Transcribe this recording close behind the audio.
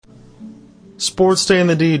Sports Day in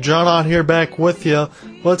the D. John out here back with you.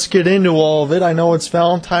 Let's get into all of it. I know it's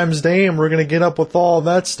Valentine's Day and we're going to get up with all of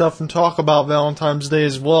that stuff and talk about Valentine's Day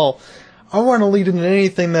as well. I want to lead into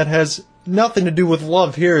anything that has nothing to do with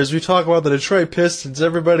love here as we talk about the Detroit Pistons.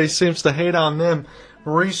 Everybody seems to hate on them.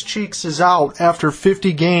 Maurice Cheeks is out after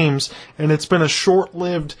 50 games and it's been a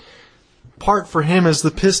short-lived part for him as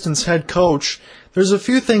the Pistons head coach. There's a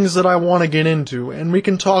few things that I want to get into and we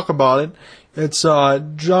can talk about it. It's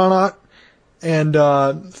John and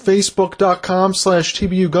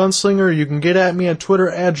Facebook.com/TBU Gunslinger. You can get at me on Twitter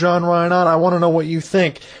at John Ryanot. I want to know what you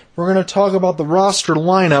think. We're going to talk about the roster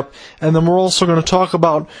lineup, and then we're also going to talk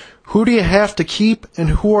about who do you have to keep and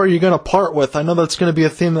who are you going to part with. I know that's going to be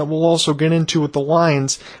a theme that we'll also get into with the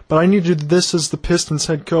Lions, but I need to do this as the Pistons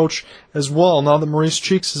head coach as well. Now that Maurice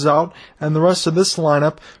Cheeks is out and the rest of this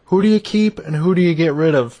lineup, who do you keep and who do you get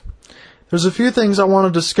rid of? There's a few things I want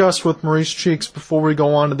to discuss with Maurice Cheeks before we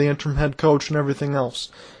go on to the interim head coach and everything else.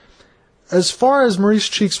 As far as Maurice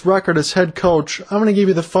Cheeks' record as head coach, I'm going to give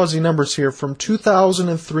you the fuzzy numbers here from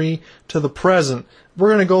 2003 to the present. We're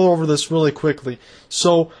going to go over this really quickly.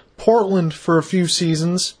 So, Portland for a few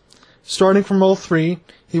seasons, starting from 03,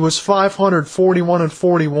 he was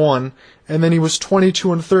 541-41, and then he was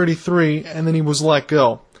 22-33, and then he was let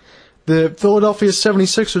go. The Philadelphia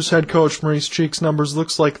 76ers head coach, Maurice Cheeks' numbers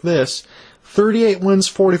looks like this. 38 wins,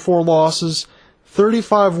 44 losses,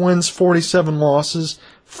 35 wins, 47 losses,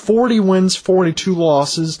 40 wins, 42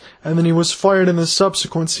 losses, and then he was fired in the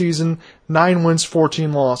subsequent season, 9 wins,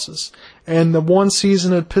 14 losses. And the one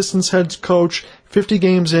season at Pistons head coach, 50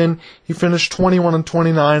 games in, he finished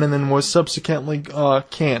 21-29 and then was subsequently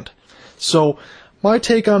canned. So, my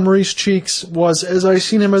take on Maurice Cheeks was, as I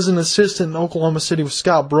seen him as an assistant in Oklahoma City with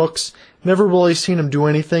Scott Brooks, never really seen him do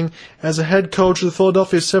anything. As a head coach of the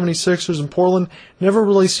Philadelphia 76ers in Portland, never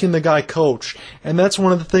really seen the guy coach. And that's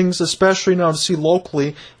one of the things, especially now to see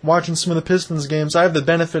locally, watching some of the Pistons games, I have the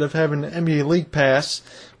benefit of having an NBA League Pass,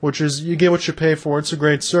 which is, you get what you pay for, it's a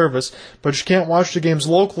great service, but you can't watch the games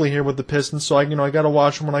locally here with the Pistons, so I gotta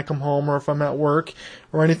watch them when I come home or if I'm at work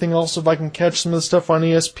or anything else. If I can catch some of the stuff on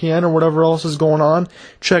ESPN or whatever else is going on,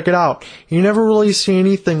 check it out. You never really see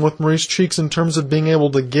anything with Maurice Cheeks in terms of being able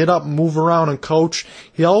to get up, move around, and coach.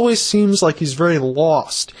 He always seems like he's very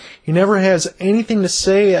lost. He never has anything to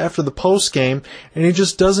say after the post game, and he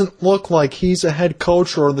just doesn't look like he's a head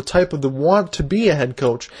coach or the type of the want to be a head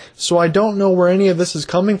coach. So I don't know where any of this is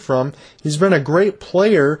coming from. He's been a great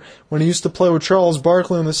player when he used to play with Charles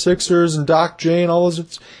Barkley and the Sixers and Doc J and all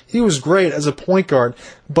those. He was great as a point guard.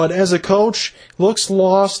 But as a coach, looks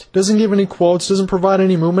lost, doesn't give any quotes, doesn't provide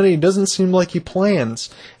any movement, he doesn't seem like he plans.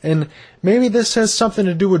 And maybe this has something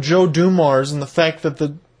to do with Joe Dumars and the fact that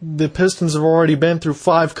the Pistons have already been through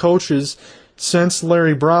 5 coaches since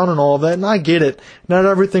Larry Brown and all of that, and I get it. Not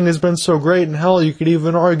everything has been so great, and hell, you could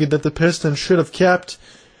even argue that the Pistons should have kept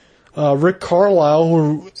Rick Carlisle,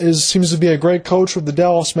 who seems to be a great coach with the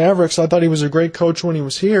Dallas Mavericks. I thought he was a great coach when he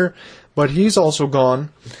was here, but he's also gone.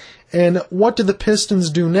 And what do the Pistons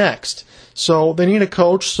do next? So they need a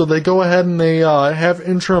coach, so they go ahead and they have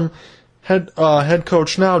interim head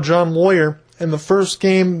coach now, John Lawyer. And the first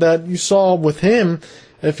game that you saw with him,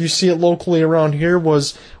 if you see it locally around here,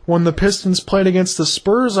 was when the Pistons played against the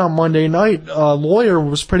Spurs on Monday night. Lawyer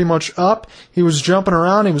was pretty much up. He was jumping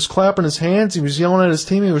around. He was clapping his hands. He was yelling at his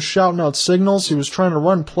team. He was shouting out signals. He was trying to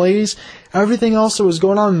run plays. Everything else that was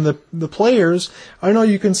going on in the players, I know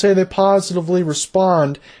you can say they positively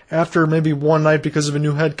respond after maybe one night because of a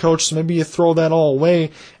new head coach, so maybe you throw that all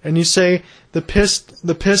away and you say the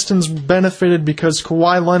Pistons benefited because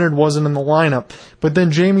Kawhi Leonard wasn't in the lineup. But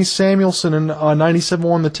then Jamie Samuelson in 97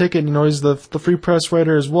 won the ticket, he's the free press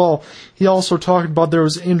writer as well. He also talked about there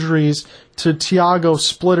was injuries to Thiago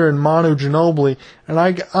Splitter and Manu Ginobili. And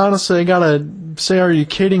I gotta say, are you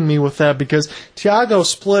kidding me with that? Because Thiago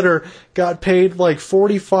Splitter got paid like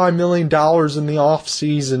 $45 million in the off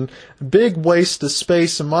season. Big waste of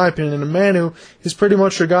space, in my opinion. And Manu is pretty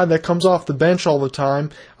much a guy that comes off the bench all the time.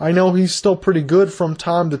 I know he's still pretty good from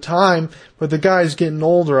time to time, but the guy's getting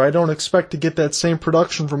older. I don't expect to get that same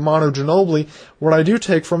production from Manu Ginobili. What I do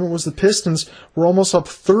take from it was the Pistons were almost up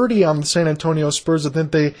 30 on the San Antonio Spurs. I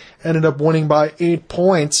think they ended up winning by 8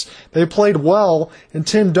 points. They played well, and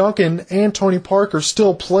Tim Duncan and Tony Parker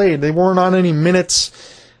still played. They weren't on any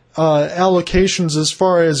minutes allocations as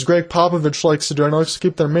far as Greg Popovich likes to do. I know he likes to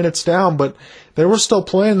keep their minutes down, but they were still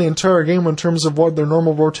playing the entire game in terms of what their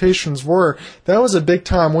normal rotations were. That was a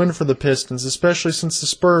big-time win for the Pistons, especially since the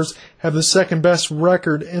Spurs have the second-best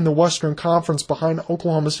record in the Western Conference behind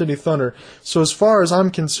Oklahoma City Thunder. So as far as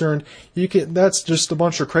I'm concerned, that's just a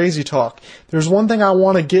bunch of crazy talk. There's one thing I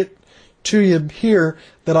want to get to you here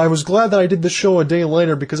that I was glad that I did the show a day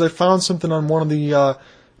later because I found something on one of the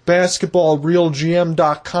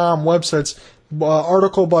basketballrealgm.com websites,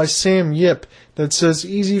 article by Sam Yip that says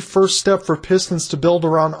easy first step for Pistons to build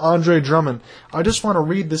around Andre Drummond. I just want to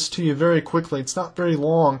read this to you very quickly. It's not very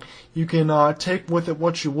long. You can take with it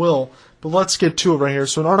what you will, but let's get to it right here.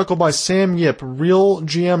 So an article by Sam Yip,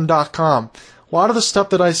 realgm.com. A lot of the stuff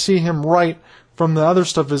that I see him write from the other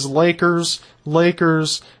stuff is Lakers,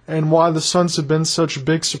 and why the Suns have been such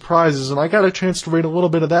big surprises. And I got a chance to read a little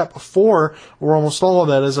bit of that before, or almost all of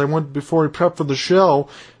that, as I went before he prepped for the show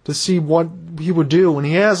to see what he would do. And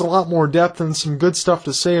he has a lot more depth and some good stuff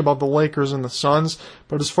to say about the Lakers and the Suns.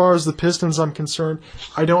 But as far as the Pistons I'm concerned,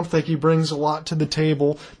 I don't think he brings a lot to the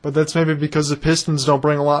table. But that's maybe because the Pistons don't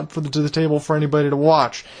bring a lot to the table for anybody to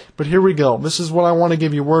watch. But here we go. This is what I want to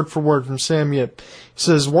give you word for word from Sam Yip. He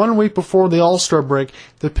says, 1 week before the All-Star break,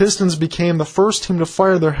 the Pistons became the first team to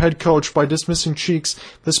fire their head coach by dismissing Cheeks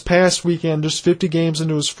this past weekend, just 50 games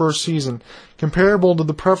into his first season. Comparable to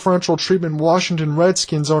the preferential treatment Washington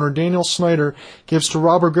Redskins owner Daniel Snyder gives to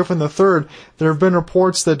Robert Griffin III, there have been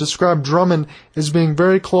reports that describe Drummond as being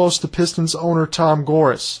very close to Pistons owner Tom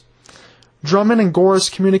Gores. Drummond and Gores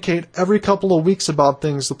communicate every couple of weeks about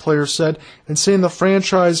things, the player said, and saying the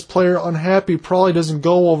franchise player unhappy probably doesn't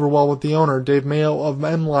go over well with the owner, Dave Mayo of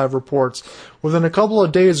MLive reports. Within a couple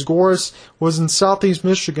of days, Gores was in southeast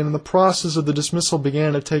Michigan and the process of the dismissal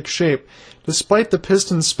began to take shape. Despite the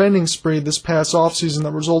Pistons' spending spree this past offseason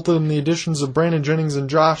that resulted in the additions of Brandon Jennings and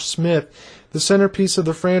Josh Smith, the centerpiece of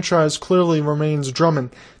the franchise clearly remains Drummond.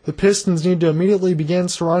 The Pistons need to immediately begin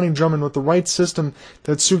surrounding Drummond with the right system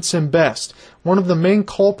that suits him best. One of the main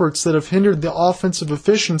culprits that have hindered the offensive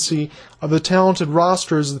efficiency of the talented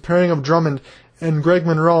roster is the pairing of Drummond and Greg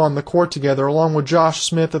Monroe on the court together, along with Josh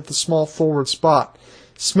Smith at the small forward spot.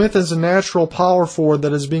 Smith is a natural power forward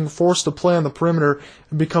that is being forced to play on the perimeter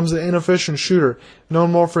and becomes an inefficient shooter,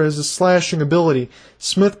 known more for his slashing ability.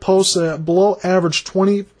 Smith posts a below-average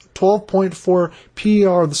 12.4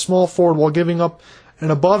 PER of the small forward while giving up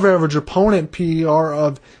an above-average opponent PER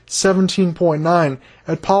of 17.9.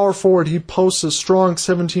 At power forward, he posts a strong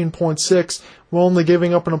 17.6 while only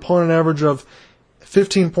giving up an opponent average of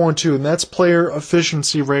 15.2, and that's player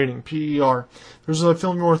efficiency rating, PER. There's a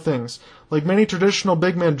few more things. Like many traditional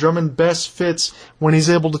big men, Drummond best fits when he's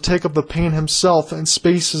able to take up the paint himself and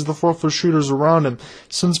spaces the floor for shooters around him.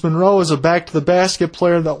 Since Monroe is a back-to-the-basket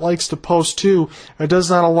player that likes to post too, it does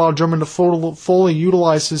not allow Drummond to fully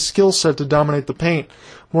utilize his skill set to dominate the paint.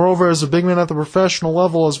 Moreover, as a big man at the professional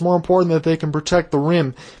level, it's more important that they can protect the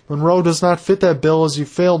rim. Monroe does not fit that bill as he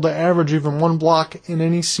failed to average even one block in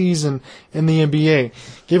any season in the NBA.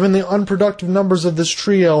 Given the unproductive numbers of this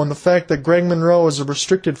trio and the fact that Greg Monroe is a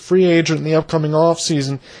restricted free agent in the upcoming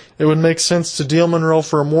offseason, it would make sense to deal Monroe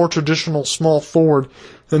for a more traditional small forward.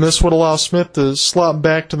 Then this would allow Smith to slot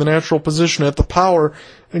back to the natural position at the power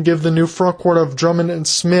and give the new frontcourt of Drummond and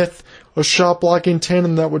Smith a shot-blocking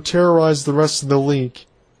tandem that would terrorize the rest of the league.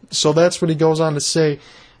 So that's what he goes on to say.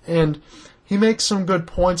 And he makes some good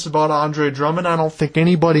points about Andre Drummond. I don't think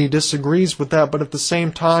anybody disagrees with that, but at the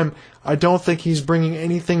same time, I don't think he's bringing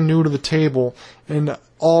anything new to the table. And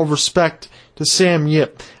all respect to Sam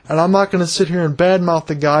Yip. And I'm not going to sit here and badmouth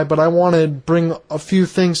the guy, but I want to bring a few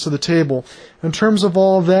things to the table. In terms of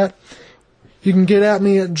all of that, you can get at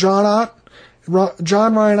me at John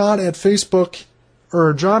Ryan Ott at Facebook,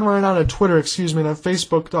 or John Ryan Ott at Twitter, and at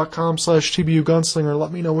facebook.com/TBU Gunslinger.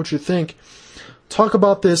 Let me know what you think. Talk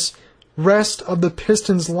about this rest of the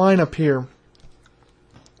Pistons lineup here.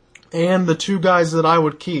 And the two guys that I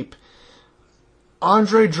would keep.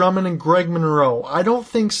 Andre Drummond and Greg Monroe. I don't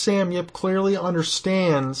think Sam Yip clearly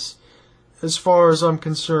understands, as far as I'm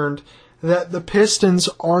concerned, that the Pistons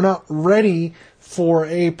are not ready for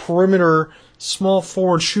a perimeter small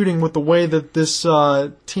forward shooting with the way that this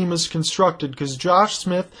team is constructed. Because Josh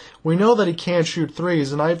Smith, we know that he can't shoot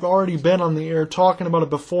threes, and I've already been on the air talking about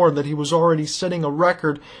it before, that he was already setting a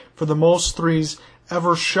record for the most threes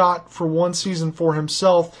ever shot for one season for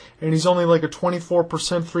himself, and he's only like a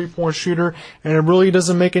 24% three-point shooter, and it really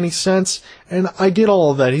doesn't make any sense. And I get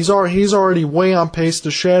all of that. He's already way on pace to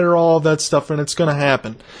shatter all of that stuff, and it's going to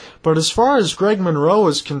happen. But as far as Greg Monroe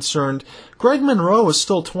is concerned, Greg Monroe is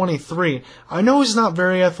still 23. I know he's not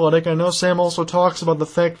very athletic. I know Sam also talks about the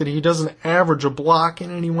fact that he doesn't average a block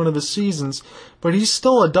in any one of the seasons, but he's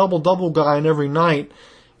still a double-double guy in every night.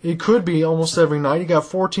 It could be almost every night. He got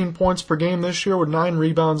 14 points per game this year with 9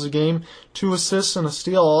 rebounds a game, 2 assists and a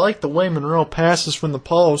steal. I like the way Monroe passes from the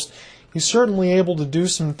post. He's certainly able to do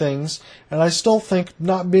some things, and I still think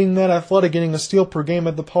not being that athletic, getting a steal per game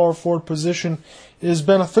at the power forward position is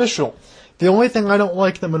beneficial. The only thing I don't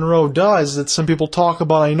like that Monroe does, that some people talk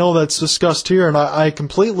about, I know that's discussed here, and I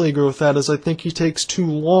completely agree with that, is I think he takes too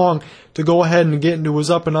long to go ahead and get into his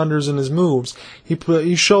up and unders and his moves.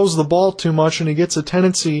 He shows the ball too much, and he gets a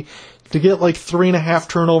tendency to get like 3.5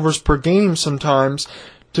 turnovers per game sometimes,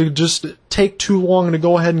 to just take too long to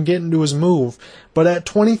go ahead and get into his move. But at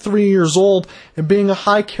 23 years old and being a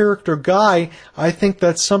high character guy, I think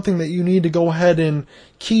that's something that you need to go ahead and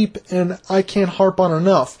keep, and I can't harp on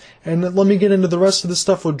enough. And let me get into the rest of the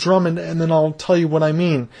stuff with Drummond, and then I'll tell you what I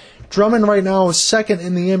mean. Drummond right now is second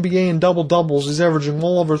in the NBA in double-doubles. He's averaging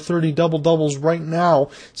well over 30 double-doubles right now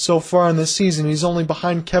so far in this season. He's only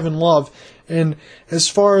behind Kevin Love. And as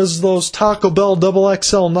far as those Taco Bell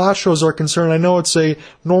XXL nachos are concerned, I know it's a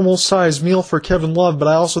normal-sized meal for Kevin Love, but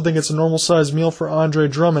I also think it's a normal-sized meal for Andre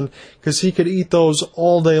Drummond, because he could eat those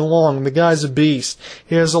all day long. The guy's a beast.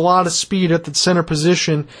 He has a lot of speed at the center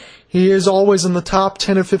position. He is always in the top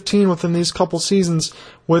 10 or 15 within these couple seasons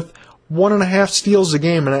with 1.5 steals a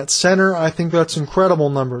game, and at center, I think that's incredible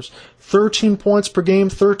numbers. 13 points per game,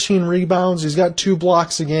 13 rebounds. He's got 2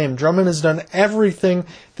 blocks a game. Drummond has done everything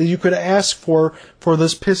that you could ask for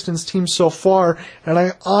this Pistons team so far, and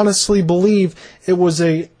I honestly believe it was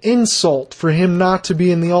an insult for him not to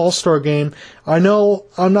be in the All-Star game. I know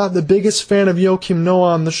I'm not the biggest fan of Joakim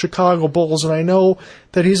Noah on the Chicago Bulls, and I know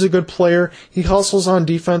that he's a good player. He hustles on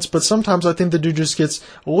defense, but sometimes I think the dude just gets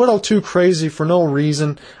a little too crazy for no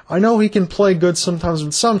reason. I know he can play good sometimes,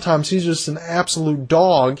 but sometimes he's just an absolute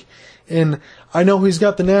dog. And I know he's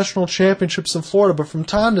got the national championships in Florida, but from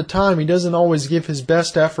time to time he doesn't always give his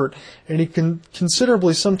best effort, and he can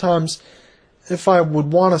considerably sometimes, if I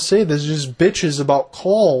would want to say this, just bitches about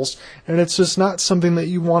calls, and it's just not something that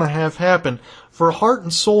you want to have happen. For a heart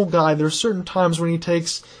and soul guy, there's certain times when he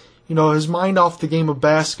takes, his mind off the game of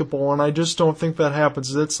basketball, and I just don't think that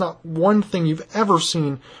happens. That's not one thing you've ever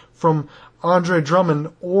seen from Andre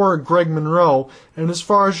Drummond or Greg Monroe. And as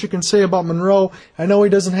far as you can say about Monroe, I know he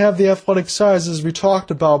doesn't have the athletic size as we talked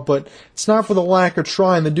about, but it's not for the lack of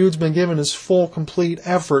trying. The dude's been given his full, complete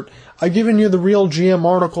effort. I've given you the Real GM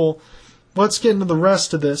article. Let's get into the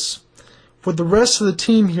rest of this. For the rest of the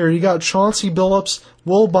team here, you got Chauncey Billups,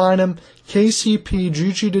 Will Bynum, KCP,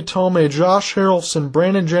 Gigi Datome, Josh Harrelson,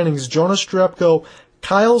 Brandon Jennings, Jonas Drepko,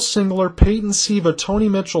 Kyle Singler, Peyton Siva, Tony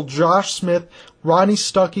Mitchell, Josh Smith, Rodney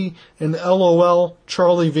Stuckey, and LOL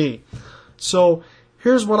Charlie V. So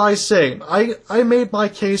here's what I say. I made my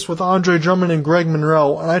case with Andre Drummond and Greg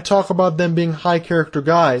Monroe, and I talk about them being high character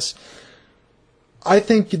guys. I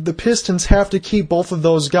think the Pistons have to keep both of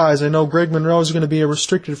those guys. I know Greg Monroe is going to be a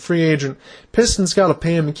restricted free agent. Pistons got to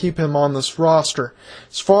pay him and keep him on this roster.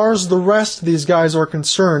 As far as the rest of these guys are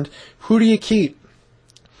concerned, who do you keep?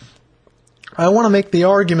 I want to make the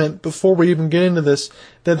argument, before we even get into this,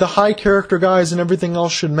 that the high character guys and everything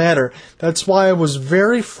else should matter. That's why I was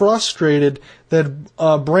very frustrated that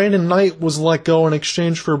Brandon Knight was let go in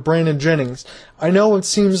exchange for Brandon Jennings. I know it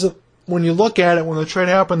seems that when you look at it, when the trade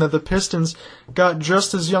happened, that the Pistons got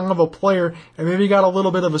just as young of a player and maybe got a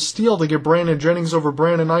little bit of a steal to get Brandon Jennings over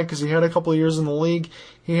Brandon Knight, because he had a couple of years in the league.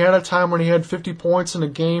 He had a time when he had 50 points in a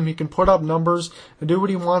game. He can put up numbers and do what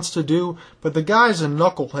he wants to do, but the guy's a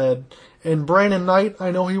knucklehead. And Brandon Knight,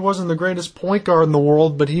 I know he wasn't the greatest point guard in the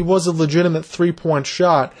world, but he was a legitimate three-point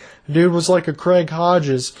shot. The dude was like a Craig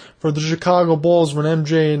Hodges for the Chicago Bulls when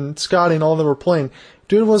MJ and Scottie and all them were playing.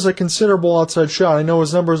 Dude was a considerable outside shot. I know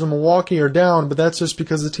his numbers in Milwaukee are down, but that's just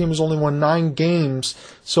because the team has only won 9 games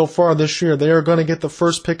so far this year. They are going to get the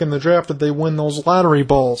first pick in the draft if they win those lottery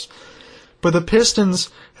balls. But the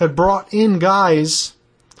Pistons had brought in guys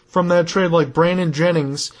from that trade like Brandon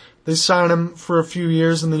Jennings. They sign him for a few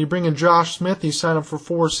years, and then you bring in Josh Smith. You sign him for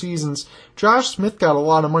 4 seasons. Josh Smith got a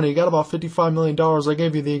lot of money. He got about $55 million. I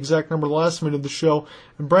gave you the exact number last time we did the show.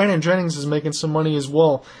 And Brandon Jennings is making some money as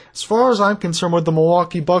well. As far as I'm concerned with the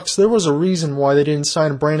Milwaukee Bucks, there was a reason why they didn't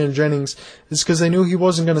sign Brandon Jennings. It's because they knew he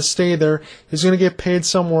wasn't going to stay there. He was going to get paid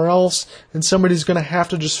somewhere else, and somebody's going to have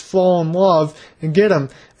to just fall in love and get him.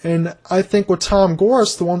 And I think with Tom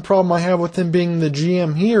Gores, the one problem I have with him being the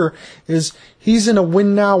GM here is he's in a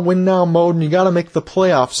win now mode, and you got to make the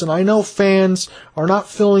playoffs. And I know fans are not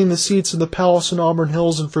filling the seats in the Palace in Auburn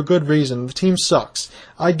Hills, and for good reason. The team sucks.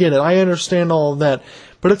 I get it. I understand all of that.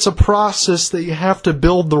 But it's a process that you have to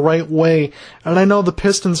build the right way. And I know the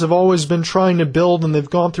Pistons have always been trying to build, and they've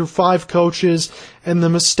gone through 5 coaches, and the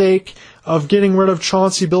mistake of getting rid of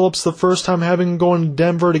Chauncey Billups the first time, having him go into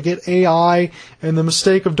Denver to get AI, and the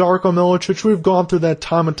mistake of Darko Milicic, we've gone through that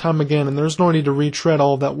time and time again, and there's no need to retread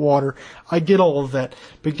all of that water. I get all of that.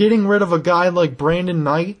 But getting rid of a guy like Brandon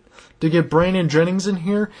Knight to get Brandon Jennings in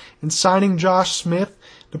here and signing Josh Smith,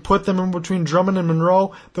 to put them in between Drummond and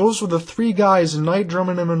Monroe, those were the three guys, Knight,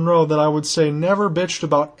 Drummond, and Monroe, that I would say never bitched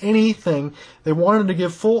about anything. They wanted to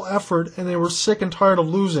give full effort, and they were sick and tired of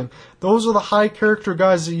losing. Those are the high character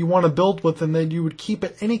guys that you want to build with and that you would keep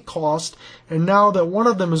at any cost. And now that one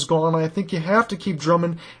of them is gone, I think you have to keep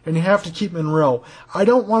Drummond and you have to keep Monroe. I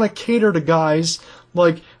don't want to cater to guys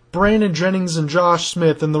like Brandon Jennings and Josh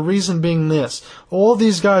Smith, and the reason being this. All of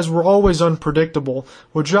these guys were always unpredictable.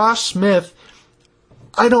 With Josh Smith,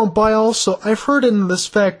 I don't buy also. I've heard in this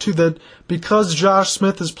fact, too, that because Josh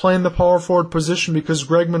Smith is playing the power forward position because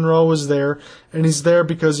Greg Monroe is there, and he's there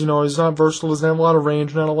because, he's not versatile, doesn't have a lot of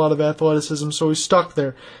range, not a lot of athleticism, so he's stuck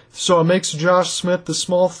there. So it makes Josh Smith the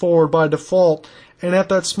small forward by default, and at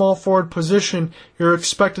that small forward position, you're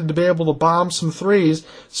expected to be able to bomb some threes,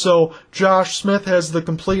 so Josh Smith has the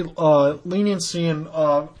complete leniency and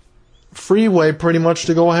freeway pretty much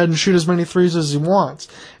to go ahead and shoot as many threes as he wants.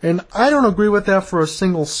 And I don't agree with that for a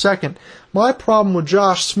single second. My problem with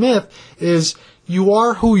Josh Smith is you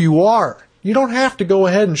are who you are. You don't have to go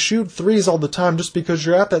ahead and shoot threes all the time just because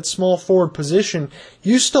you're at that small forward position.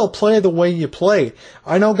 You still play the way you play.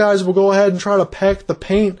 I know guys will go ahead and try to pack the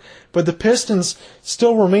paint, but the Pistons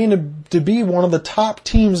still remain to be one of the top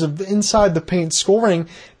teams of inside the paint scoring.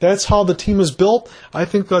 That's how the team is built. I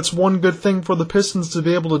think that's one good thing for the Pistons to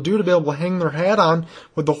be able to do, to be able to hang their hat on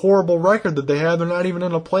with the horrible record that they have. They're not even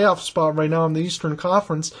in a playoff spot right now in the Eastern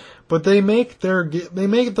Conference, but they make their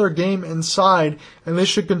game inside, and they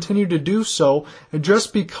should continue to do so. And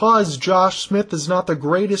just because Josh Smith is not the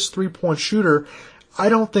greatest three-point shooter, I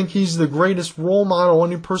don't think he's the greatest role model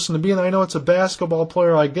any person to be, and I know it's a basketball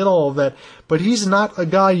player, I get all of that, but he's not a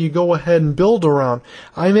guy you go ahead and build around.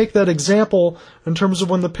 I make that example in terms of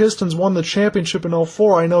when the Pistons won the championship in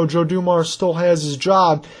 2004. I know Joe Dumars still has his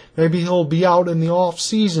job. Maybe he'll be out in the off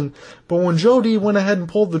season. But when Joe D went ahead and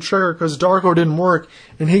pulled the trigger because Darko didn't work,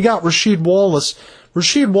 and he got Rasheed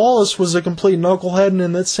Wallace was a complete knucklehead and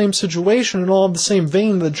in that same situation and all of the same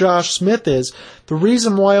vein that Josh Smith is. The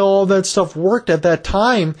reason why all of that stuff worked at that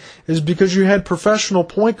time is because you had professional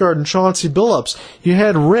point guard in Chauncey Billups. You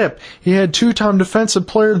had Rip. You had two-time Defensive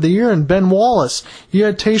Player of the Year in Ben Wallace. You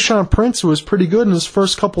had Tayshaun Prince, who was pretty good in his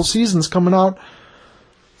first couple seasons coming out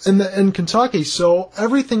in Kentucky. So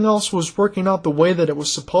everything else was working out the way that it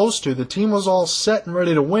was supposed to. The team was all set and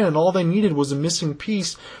ready to win, and all they needed was a missing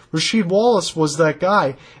piece. Rasheed Wallace was that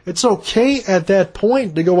guy. It's okay at that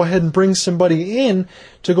point to go ahead and bring somebody in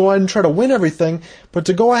to go ahead and try to win everything, but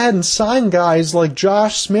to go ahead and sign guys like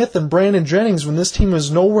Josh Smith and Brandon Jennings when this team is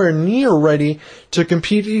nowhere near ready to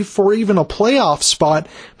compete for even a playoff spot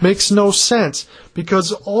makes no sense,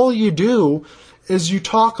 because all you do is you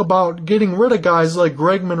talk about getting rid of guys like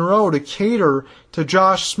Greg Monroe to cater to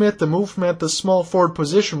Josh Smith to move him at the small forward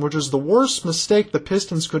position, which is the worst mistake the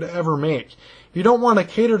Pistons could ever make. You don't want to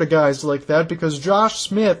cater to guys like that, because Josh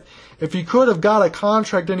Smith, if he could have got a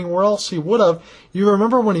contract anywhere else, he would have. You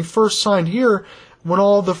remember when he first signed here, when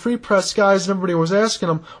all the free press guys and everybody was asking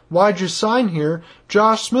him, why'd you sign here?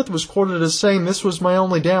 Josh Smith was quoted as saying, this was my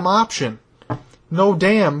only damn option. No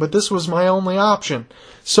damn, but this was my only option.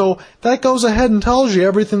 So that goes ahead and tells you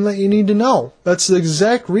everything that you need to know. That's the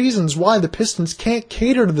exact reasons why the Pistons can't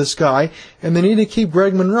cater to this guy, and they need to keep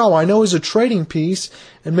Greg Monroe. I know he's a trading piece,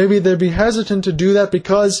 and maybe they'd be hesitant to do that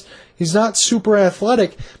because he's not super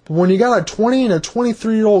athletic, but when you got a 20 and a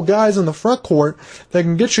 23-year-old guys in the front court that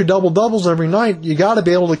can get you double-doubles every night, you got to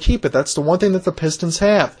be able to keep it. That's the one thing that the Pistons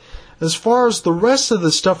have. As far as the rest of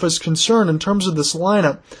the stuff is concerned in terms of this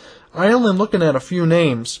lineup, I only am looking at a few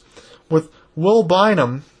names, with Will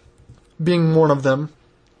Bynum being one of them,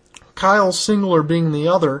 Kyle Singler being the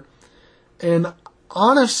other, and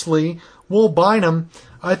honestly, Will Bynum,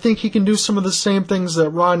 I think he can do some of the same things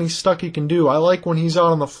that Rodney Stuckey can do. I like when he's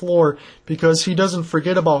out on the floor because he doesn't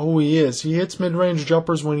forget about who he is. He hits mid-range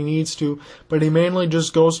jumpers when he needs to, but he mainly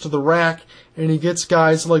just goes to the rack and he gets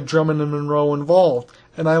guys like Drummond and Monroe involved,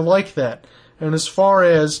 and I like that. And as far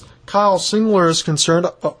as Kyle Singler is concerned,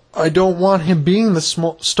 I don't want him being the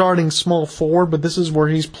starting small forward, but this is where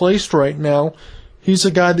he's placed right now. He's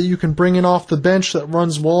a guy that you can bring in off the bench that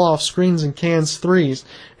runs well off screens and cans threes,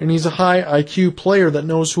 and he's a high IQ player that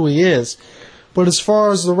knows who he is. But as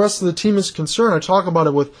far as the rest of the team is concerned, I talk about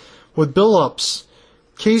it with Billups.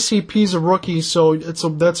 KCP's a rookie, so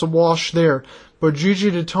that's a wash there. But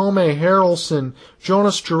Gigi Datome, Harrelson,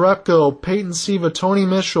 Jonas Jerebko, Peyton Siva, Tony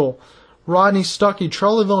Mitchell, Rodney Stuckey,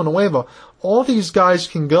 Charlie Villanueva, all these guys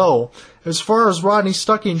can go. As far as Rodney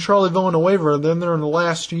Stuckey and Charlie Villanueva, then they're in the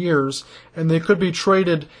last years, and they could be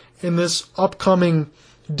traded in this upcoming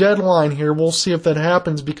deadline here. We'll see if that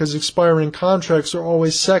happens, because expiring contracts are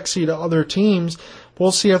always sexy to other teams.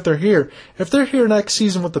 We'll see if they're here. If they're here next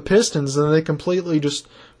season with the Pistons, then they completely just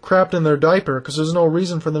crapped in their diaper because there's no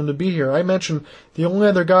reason for them to be here. I mentioned the only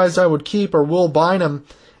other guys I would keep are Will Bynum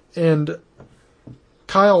and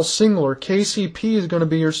Kyle Singler. KCP is going to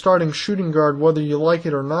be your starting shooting guard whether you like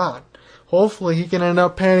it or not. Hopefully he can end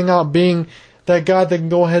up panning out being that guy that can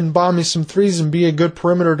go ahead and bomb me some threes and be a good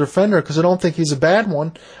perimeter defender because I don't think he's a bad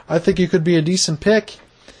one. I think he could be a decent pick.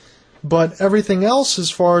 But everything else, as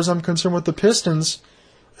far as I'm concerned with the Pistons,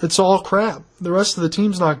 it's all crap. The rest of the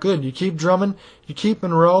team's not good. You keep Drummond, you keep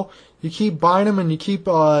Monroe, you keep Bynum, and you keep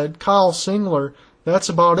Kyle Singler. That's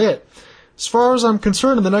about it. As far as I'm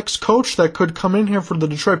concerned, the next coach that could come in here for the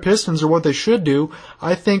Detroit Pistons, or what they should do,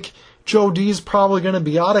 I think Joe D is probably going to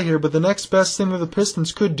be out of here, but the next best thing that the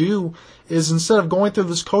Pistons could do is, instead of going through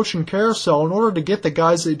this coaching carousel, in order to get the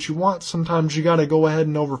guys that you want, sometimes you got to go ahead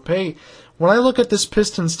and overpay. When I look at this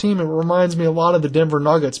Pistons team, it reminds me a lot of the Denver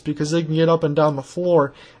Nuggets because they can get up and down the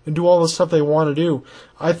floor and do all the stuff they want to do.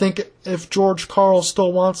 I think if George Karl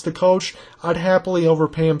still wants to coach, I'd happily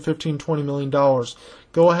overpay him $15-20 million.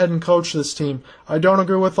 Go ahead and coach this team. I don't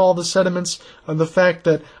agree with all the sentiments of the fact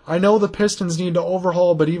that I know the Pistons need to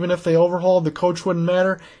overhaul, but even if they overhaul, the coach wouldn't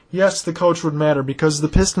matter. Yes, the coach would matter because the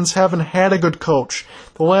Pistons haven't had a good coach.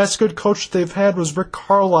 The last good coach that they've had was Rick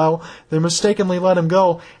Carlisle. They mistakenly let him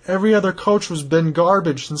go. Every other coach has been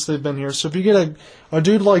garbage since they've been here. So if you get a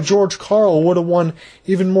dude like George Karl, would have won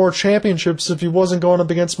even more championships if he wasn't going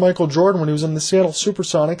up against Michael Jordan when he was in the Seattle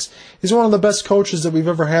Supersonics. He's one of the best coaches that we've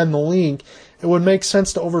ever had in the league. It would make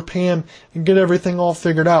sense to overpay him and get everything all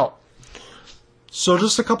figured out. So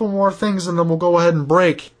just a couple more things and then we'll go ahead and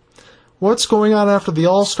break. What's going on after the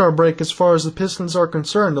All-Star break as far as the Pistons are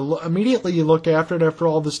concerned? Immediately you look after it, after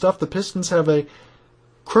all this stuff, the Pistons have a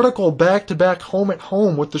critical back-to-back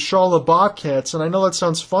home-at-home with the Charlotte Bobcats. And I know that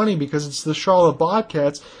sounds funny because it's the Charlotte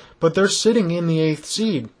Bobcats, but they're sitting in the 8th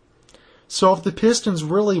seed. So if the Pistons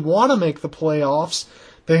really want to make the playoffs,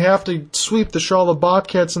 they have to sweep the Charlotte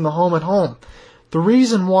Bobcats in the home-at-home. The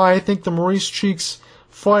reason why I think the Maurice Cheeks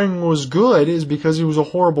firing was good is because he was a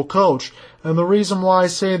horrible coach. And the reason why I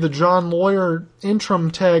say the John Lawyer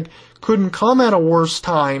interim tag couldn't come at a worse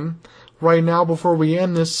time right now before we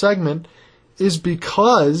end this segment is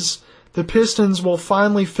because the Pistons will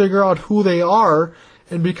finally figure out who they are,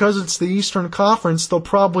 and because it's the Eastern Conference, they'll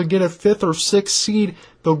probably get a 5th or 6th seed.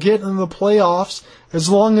 They'll get into the playoffs as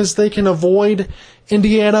long as they can avoid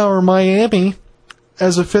Indiana or Miami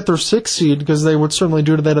as a 5th or 6th seed, because they would certainly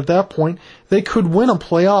do that at that point. They could win a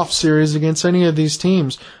playoff series against any of these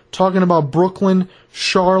teams. Talking about Brooklyn,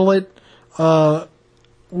 Charlotte,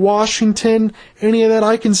 Washington, any of that,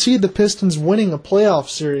 I can see the Pistons winning a playoff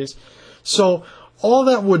series. So all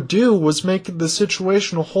that would do was make the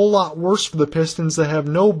situation a whole lot worse for the Pistons that have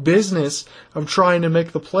no business of trying to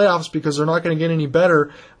make the playoffs because they're not going to get any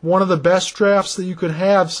better. One of the best drafts that you could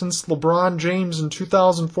have since LeBron James in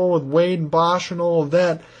 2004 with Wade and Bosh and all of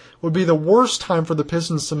that would be the worst time for the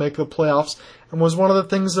Pistons to make the playoffs, and was one of the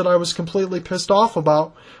things that I was completely pissed off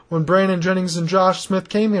about when Brandon Jennings and Josh Smith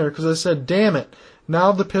came here, because I said, damn it,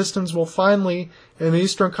 now the Pistons will finally, and the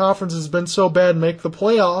Eastern Conference has been so bad, make the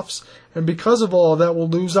playoffs, and because of all of that, we'll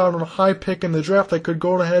lose out on a high pick in the draft that could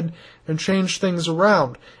go ahead and change things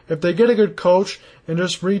around. If they get a good coach and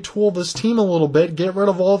just retool this team a little bit, get rid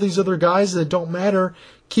of all these other guys that don't matter,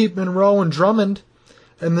 keep Monroe and Drummond,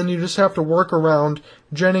 and then you just have to work around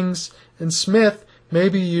Jennings and Smith.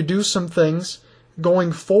 Maybe you do some things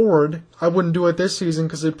going forward. I wouldn't do it this season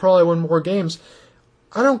because they'd probably win more games.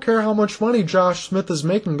 I don't care how much money Josh Smith is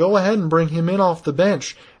making. Go ahead and bring him in off the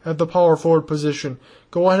bench at the power forward position.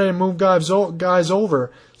 Go ahead and move guys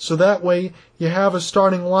over. So that way you have a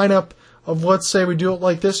starting lineup of, let's say we do it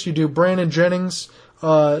like this. You do Brandon Jennings,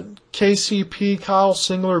 KCP, Kyle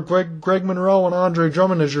Singler, Greg Monroe, and Andre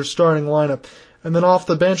Drummond as your starting lineup. And then off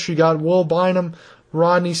the bench you got Will Bynum,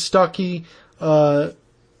 Rodney Stuckey,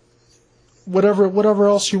 whatever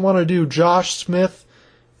else you want to do, Josh Smith,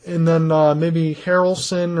 and then maybe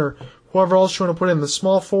Harrelson or whoever else you want to put in. The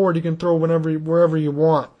small forward you can throw wherever you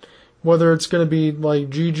want, whether it's going to be like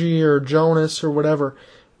Gigi or Jonas or whatever.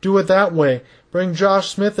 Do it that way. Bring Josh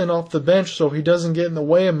Smith in off the bench so he doesn't get in the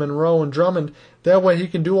way of Monroe and Drummond. That way he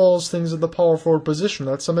can do all those things at the power forward position.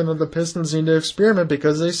 That's something that the Pistons need to experiment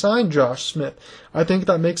because they signed Josh Smith. I think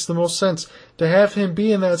that makes the most sense. To have him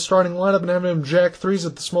be in that starting lineup and have him jack threes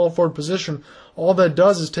at the small forward position, all that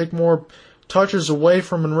does is take more touches away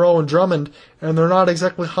from Monroe and Drummond, and they're not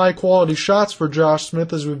exactly high-quality shots for Josh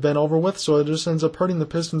Smith as we've been over with, so it just ends up hurting the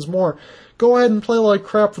Pistons more. Go ahead and play like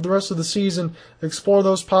crap for the rest of the season. Explore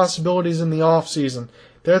those possibilities in the off-season.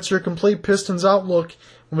 That's your complete Pistons outlook.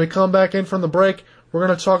 When we come back in from the break, We're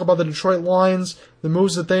going to talk about the Detroit Lions, the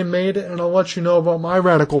moves that they made, and I'll let you know about my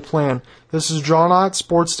radical plan. This is John Ott,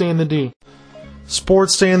 Sports Day in the D.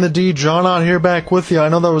 Sports Day in the D, John Ott here back with you. I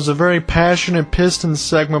know that was a very passionate Pistons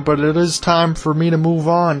segment, but it is time for me to move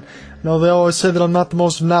on. Now, they always say that I'm not the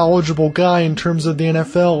most knowledgeable guy in terms of the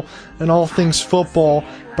NFL and all things football,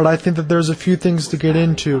 but I think that there's a few things to get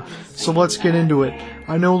into, so let's get into it.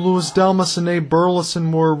 I know Louis Delmas and Nate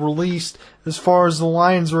Burleson were released as far as the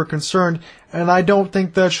Lions were concerned, and I don't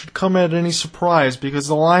think that should come at any surprise, because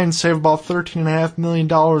the Lions save about $13.5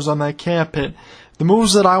 million on that cap hit. The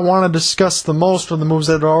moves that I want to discuss the most are the moves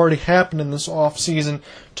that have already happened in this offseason,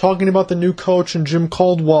 talking about the new coach and Jim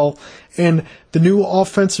Caldwell and the new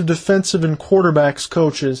offensive, defensive, and quarterbacks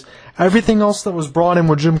coaches. Everything else that was brought in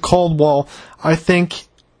with Jim Caldwell, I think,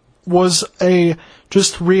 was a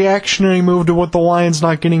just reactionary move to what the Lions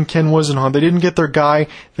not getting Ken Whisenhunt. They didn't get their guy.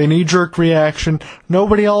 They knee-jerk reaction.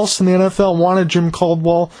 Nobody else in the NFL wanted Jim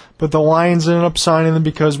Caldwell, but the Lions ended up signing him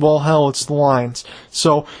because, well, hell, it's the Lions.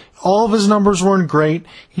 So all of his numbers weren't great.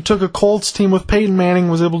 He took a Colts team with Peyton Manning,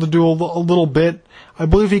 was able to do a little bit. I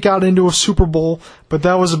believe he got into a Super Bowl, but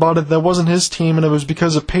that was about it. That wasn't his team, and it was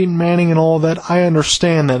because of Peyton Manning and all that. I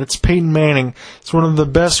understand that. It's Peyton Manning. It's one of the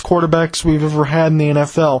best quarterbacks we've ever had in the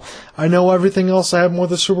NFL. I know everything else that happened with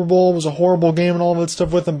the Super Bowl was a horrible game and all that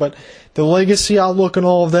stuff with him, but the legacy outlook and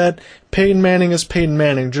all of that, Peyton Manning is Peyton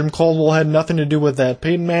Manning. Jim Caldwell had nothing to do with that.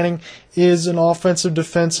 Peyton Manning is an offensive,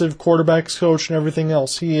 defensive, quarterbacks coach and everything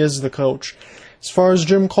else. He is the coach. As far as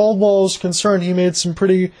Jim Caldwell is concerned, he made some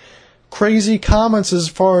pretty crazy comments as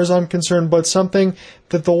far as I'm concerned, but something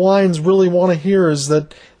that the Lions really want to hear is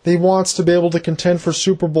that he wants to be able to contend for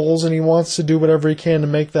Super Bowls, and he wants to do whatever he can to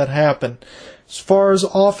make that happen. As far as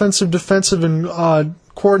offensive, defensive, and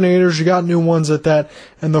coordinators, you got new ones at that.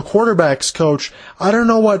 And the quarterbacks coach, I don't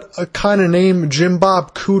know what a kind of name Jim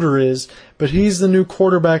Bob Cooter is, but he's the new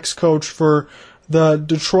quarterbacks coach for the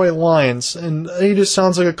Detroit Lions, and he just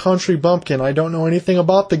sounds like a country bumpkin. I don't know anything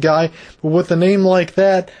about the guy, but with a name like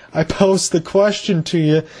that, I pose the question to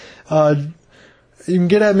you. You can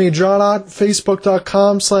get at me, John Ott,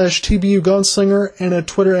 Facebook.com/TBU Gunslinger, and at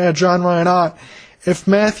Twitter at John Ryan Ott. If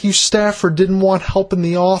Matthew Stafford didn't want help in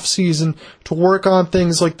the offseason to work on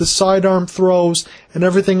things like the sidearm throws and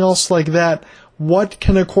everything else like that, what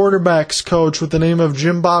can a quarterbacks coach with the name of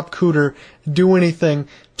Jim Bob Cooter do anything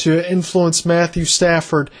to influence Matthew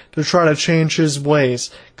Stafford to try to change his ways?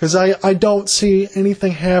 Because I don't see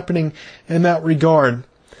anything happening in that regard.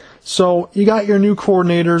 So you got your new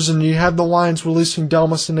coordinators, and you have the Lions releasing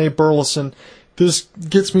Delmas and Nate Burleson. This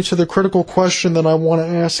gets me to the critical question that I want to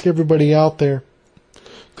ask everybody out there,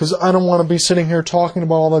 because I don't want to be sitting here talking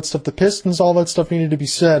about all that stuff. The Pistons, all that stuff needed to be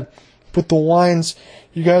said. But the Lions,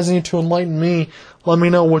 you guys need to enlighten me. Let me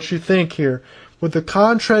know what you think here. With the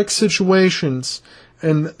contract situations,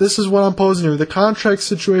 and this is what I'm posing here, the contract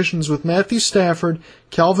situations with Matthew Stafford,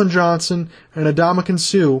 Calvin Johnson, and Ndamukong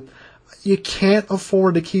Suh, you can't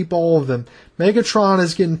afford to keep all of them. Megatron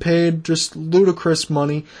is getting paid just ludicrous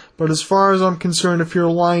money, but as far as I'm concerned, if you're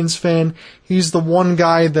a Lions fan, he's the one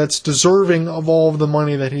guy that's deserving of all of the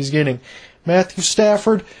money that he's getting. Matthew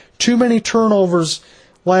Stafford, too many turnovers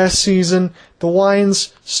last season. The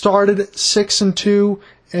Lions started 6-2,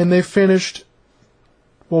 and they finished,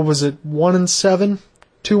 1-7,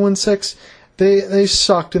 2-6. They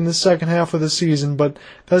sucked in the second half of the season, but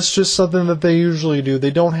that's just something that they usually do.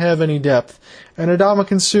 They don't have any depth. And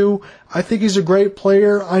Ndamukong Suh, I think he's a great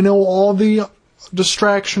player. I know all the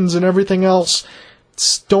distractions and everything else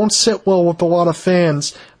don't sit well with a lot of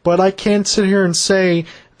fans, but I can't sit here and say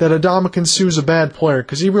that Ndamukong Suh is a bad player,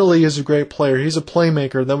 because he really is a great player. He's a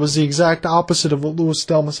playmaker. That was the exact opposite of what Louis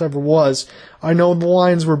Delmas ever was. I know the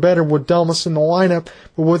Lions were better with Delmas in the lineup,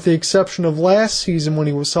 but with the exception of last season when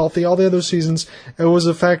he was healthy, all the other seasons, it was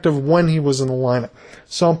a fact of when he was in the lineup.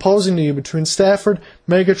 So I'm posing to you, between Stafford,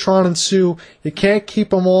 Megatron, and Suh, you can't keep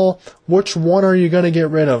them all. Which one are you going to get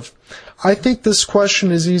rid of? I think this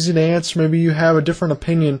question is easy to answer. Maybe you have a different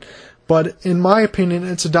opinion. But in my opinion,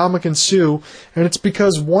 it's Ndamukong Suh, and it's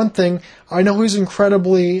because, one thing, I know he's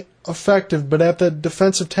incredibly effective, but at the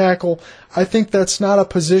defensive tackle, I think that's not a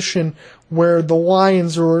position where the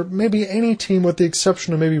Lions, or maybe any team with the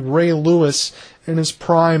exception of maybe Ray Lewis in his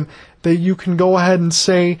prime, that you can go ahead and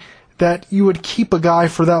say that you would keep a guy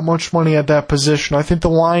for that much money at that position. I think the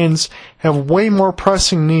Lions have way more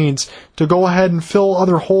pressing needs to go ahead and fill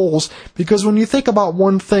other holes, because when you think about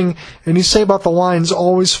one thing, and you say about the Lions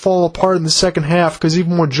always fall apart in the second half, because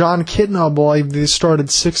even with John Kitna, I believe they started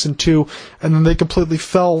 6-2, and then they completely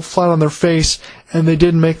fell flat on their face, and they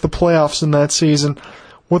didn't make the playoffs in that season.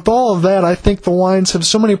 With all of that, I think the Lions have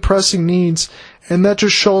so many pressing needs, and that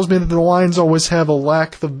just shows me that the Lions always have a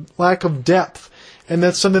lack of depth, and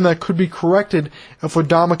that's something that could be corrected if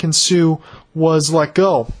Ndamukong Suh was let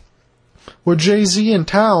go. With Jay-Z in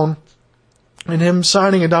town, and him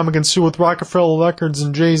signing Ndamukong Suh with Rockefeller Records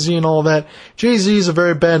and Jay-Z and all that, Jay-Z is a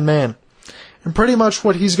very bad man. And pretty much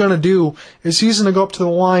what he's going to do is he's going to go up to the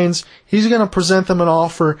Lions, he's going to present them an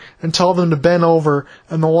offer and tell them to bend over,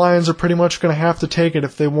 and the Lions are pretty much going to have to take it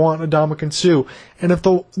if they want Ndamukong Suh. And if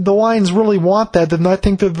the Lions really want that, then I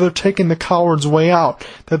think that they're taking the coward's way out.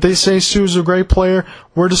 That they say Suh's a great player,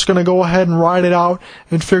 we're just going to go ahead and ride it out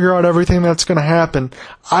and figure out everything that's going to happen.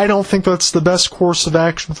 I don't think that's the best course of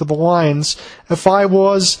action for the Lions. If I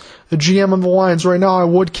was the GM of the Lions right now, I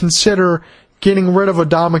would consider getting rid of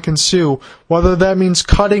Ndamukong Suh. Whether that means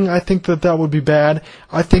cutting, I think that would be bad.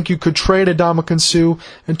 I think you could trade Ndamukong Suh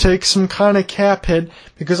and take some kind of cap hit,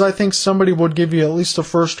 because I think somebody would give you at least a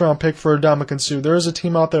first-round pick for Ndamukong Suh. There is a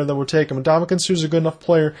team out there that would take him. Ndamukong Suh is a good enough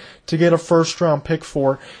player to get a first-round pick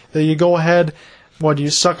for. That you go ahead,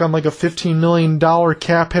 you suck on like a $15 million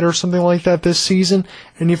cap hit or something like that this season,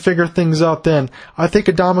 and you figure things out then. I think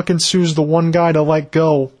Ndamukong Suh is the one guy to let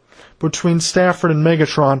go between Stafford and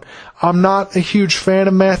Megatron. I'm not a huge fan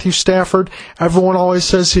of Matthew Stafford. Everyone always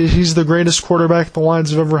says he's the greatest quarterback the Lions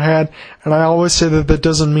have ever had, and I always say that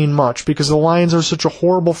doesn't mean much, because the Lions are such a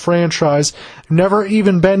horrible franchise. Never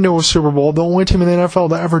even been to a Super Bowl, the only team in the NFL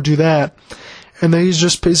to ever do that, and he's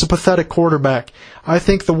a pathetic quarterback. I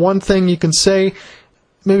think the one thing you can say,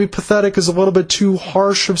 maybe pathetic is a little bit too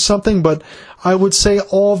harsh of something, but I would say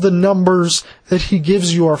all the numbers that he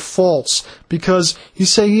gives you are false. Because you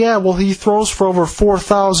say, yeah, well, he throws for over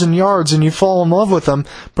 4,000 yards and you fall in love with him,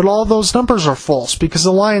 but all those numbers are false because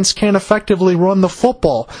the Lions can't effectively run the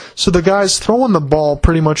football. So the guy's throwing the ball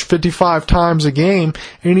pretty much 55 times a game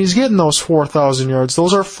and he's getting those 4,000 yards.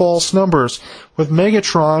 Those are false numbers. With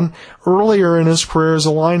Megatron, earlier in his career as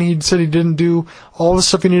a line, he said he didn't do all the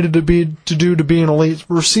stuff he needed to do to be an elite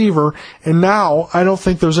receiver, and now I don't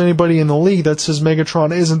think there's anybody in the league that says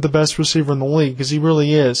Megatron isn't the best receiver in the league, because he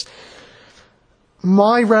really is.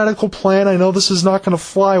 My radical plan, I know this is not going to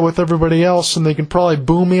fly with everybody else, and they can probably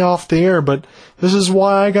boo me off the air, but this is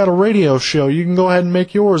why I got a radio show. You can go ahead and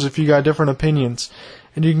make yours if you got different opinions.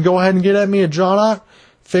 And you can go ahead and get at me at John Ott,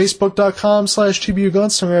 Facebook.com/TBU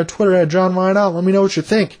Gunslinger, at Twitter at John Ryan. Let me know what you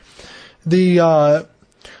think. The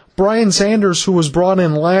Brian Sanders, who was brought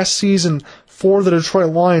in last season for the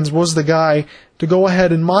Detroit Lions, was the guy to go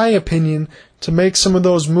ahead, in my opinion, to make some of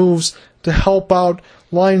those moves to help out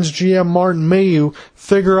Lions GM Martin Mayhew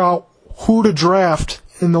figure out who to draft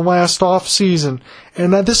in the last offseason.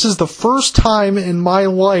 And this is the first time in my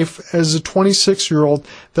life as a 26-year-old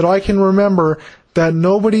that I can remember that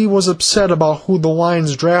nobody was upset about who the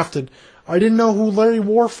Lions drafted. I didn't know who Larry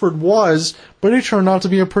Warford was, but he turned out to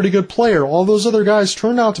be a pretty good player. All those other guys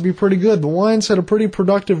turned out to be pretty good. The Lions had a pretty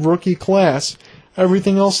productive rookie class.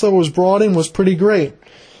 Everything else that was brought in was pretty great.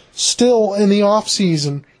 Still, in the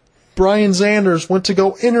offseason, Brian Sanders went to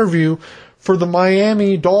go interview for the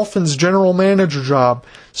Miami Dolphins general manager job.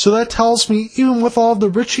 So that tells me, even with all the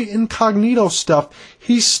Richie Incognito stuff,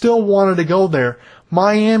 he still wanted to go there.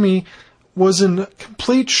 Miami was in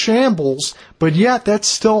complete shambles, but yet that's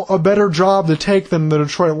still a better job to take than the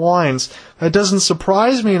Detroit Lions. That doesn't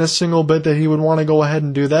surprise me in a single bit that he would want to go ahead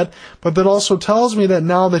and do that, but that also tells me that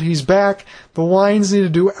now that he's back, the Lions need to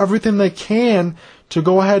do everything they can to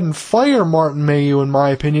go ahead and fire Martin Mayhew, in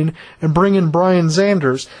my opinion, and bring in Brian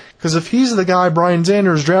Sanders. Because if he's the guy, Brian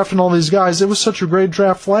Sanders, drafting all these guys, it was such a great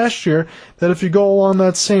draft last year that if you go along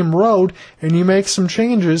that same road and you make some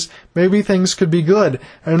changes, maybe things could be good.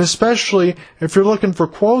 And especially if you're looking for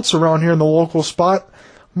quotes around here in the local spot,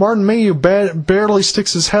 Martin Mayhew barely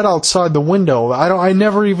sticks his head outside the window. I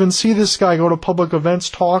never even see this guy go to public events,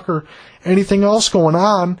 talk, or anything else going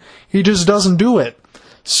on. He just doesn't do it.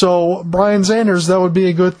 So, Brian Sanders, that would be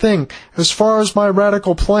a good thing. As far as my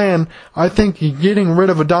radical plan, I think getting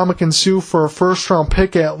rid of Ndamukong Suh for a first-round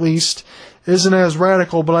pick at least isn't as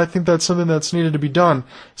radical, but I think that's something that's needed to be done.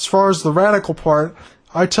 As far as the radical part,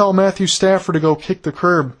 I tell Matthew Stafford to go kick the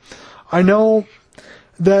curb. I know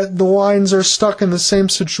that the Lions are stuck in the same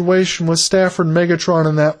situation with Stafford and Megatron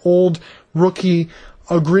and that old rookie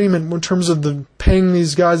agreement in terms of the paying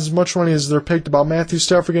these guys as much money as they're picked, about Matthew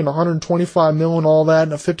Stafford getting $125 million and all that,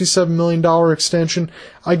 and a $57 million extension.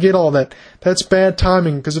 I get all that. That's bad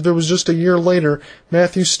timing, because if it was just a year later,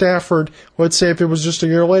 Matthew Stafford, let's say if it was just a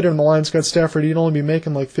year later and the Lions got Stafford, he'd only be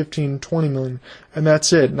making like $15, $20 million, and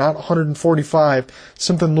that's it, not $145,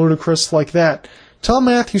 something ludicrous like that. Tell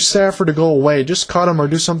Matthew Stafford to go away. Just cut him or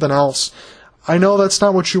do something else. I know that's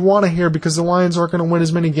not what you want to hear because the Lions aren't going to win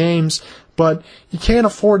as many games, but you can't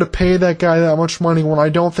afford to pay that guy that much money when I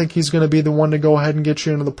don't think he's going to be the one to go ahead and get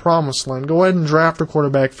you into the promised land. Go ahead and draft a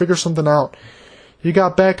quarterback. Figure something out. You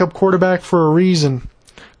got backup quarterback for a reason.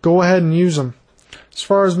 Go ahead and use him. As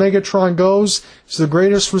far as Megatron goes, he's the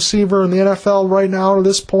greatest receiver in the NFL right now to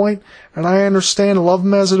this point, and I understand and love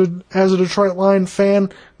him as a Detroit Lion fan.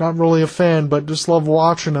 Not really a fan, but just love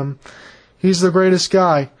watching him. He's the greatest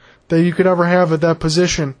guy that you could ever have at that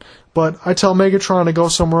position. But I tell Megatron to go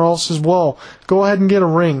somewhere else as well. Go ahead and get a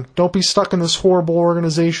ring. Don't be stuck in this horrible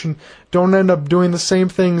organization. Don't end up doing the same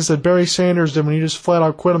things that Barry Sanders did when he just flat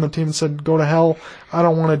out quit on the team and said, go to hell. I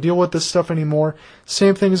don't want to deal with this stuff anymore.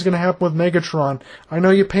 Same thing is going to happen with Megatron. I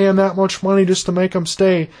know you pay him that much money just to make him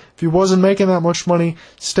stay. If he wasn't making that much money,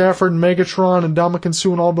 Stafford and Megatron and Ndamukong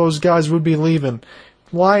Suh and all those guys would be leaving.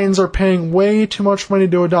 Lions are paying way too much money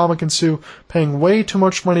to Ndamukong Suh, paying way too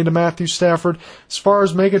much money to Matthew Stafford. As far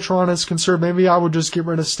as Megatron is concerned, maybe I would just get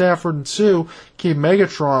rid of Stafford and Suh, keep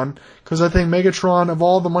Megatron, because I think Megatron, of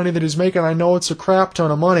all the money that he's making, I know it's a crap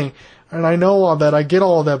ton of money, and I know all that, I get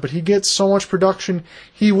all that, but he gets so much production,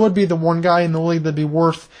 he would be the one guy in the league that'd be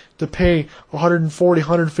worth to pay $140,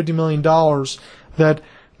 $150 million that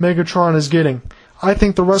Megatron is getting. I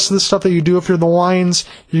think the rest of the stuff that you do if you're the Lions,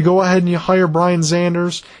 you go ahead and you hire Brian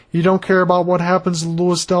Zanders. You don't care about what happens to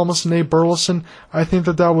Louis Delmas and Nate Burleson. I think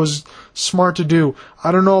that was smart to do.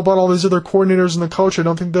 I don't know about all these other coordinators and the coach. I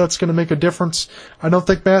don't think that's going to make a difference. I don't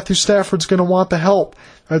think Matthew Stafford's going to want the help.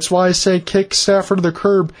 That's why I say kick Stafford to the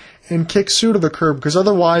curb and kick Suh to the curb, because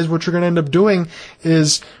otherwise what you're going to end up doing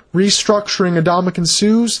is restructuring Ndamukong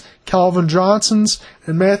Suh's, Calvin Johnson's,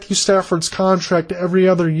 and Matthew Stafford's contract every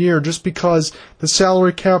other year just because the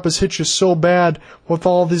salary cap has hit you so bad with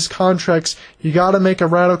all these contracts. You got to make a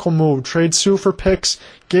radical move. Trade Suh for picks,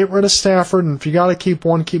 get rid of Stafford, and if you got to keep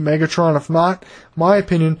one, keep Megatron. If not, my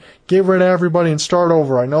opinion, get rid of everybody and start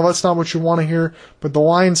over. I know that's not what you want to hear, but the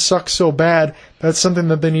Lions suck so bad, that's something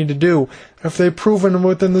that they need to do. If they've proven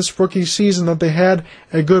within this rookie season that they had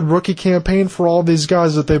a good rookie campaign for all these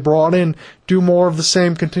guys that they brought in, do more of the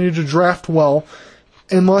same, continue to draft well,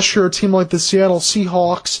 unless you're a team like the Seattle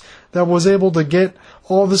Seahawks that was able to get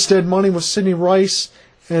all this dead money with Sidney Rice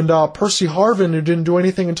and Percy Harvin, who didn't do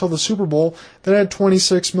anything until the Super Bowl, that had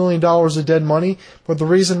 $26 million of dead money. But the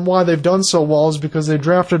reason why they've done so well is because they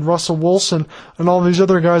drafted Russell Wilson and all these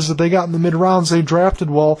other guys that they got in the mid-rounds. They drafted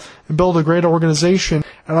well and built a great organization.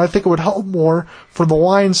 And I think it would help more for the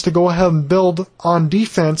Lions to go ahead and build on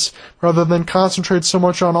defense rather than concentrate so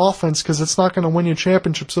much on offense, because it's not going to win you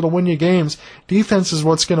championships. It'll win you games. Defense is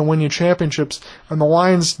what's going to win you championships. And the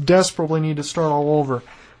Lions desperately need to start all over.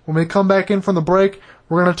 When we come back in from the break,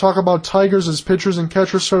 we're going to talk about Tigers as pitchers and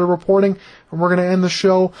catchers started reporting, and we're going to end the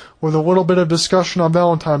show with a little bit of discussion on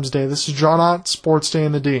Valentine's Day. This is John Ott, Sports Day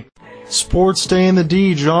in the D. Sports Day in the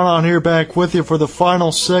D, John Ott here back with you for the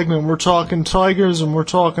final segment. We're talking Tigers and we're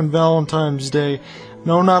talking Valentine's Day.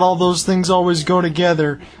 No, not all those things always go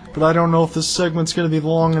together, but I don't know if this segment's going to be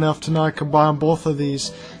long enough to not combine both of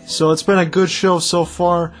these. So it's been a good show so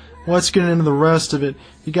far. Let's get into the rest of it.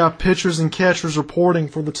 You got pitchers and catchers reporting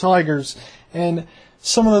for the Tigers, and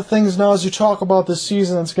some of the things now as you talk about this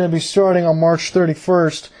season that's going to be starting on March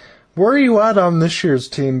 31st, where are you at on this year's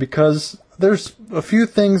team? Because there's a few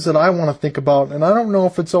things that I want to think about, and I don't know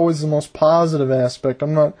if it's always the most positive aspect.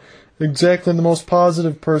 I'm not exactly the most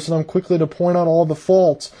positive person. I'm quickly to point out all the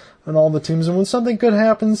faults on all the teams, and when something good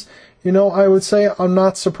happens, I would say I'm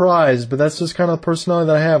not surprised, but that's just kind of the personality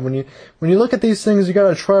that I have. When you look at these things, you got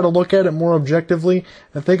to try to look at it more objectively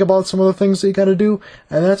and think about some of the things that you got to do,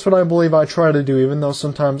 and that's what I believe I try to do, even though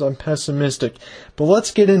sometimes I'm pessimistic. But let's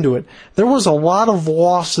get into it. There was a lot of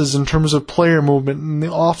losses in terms of player movement in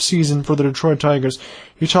the off-season for the Detroit Tigers.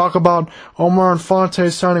 You talk about Omar Infante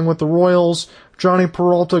signing with the Royals, Johnny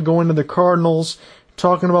Peralta going to the Cardinals,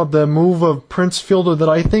 talking about the move of Prince Fielder that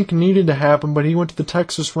I think needed to happen, but he went to the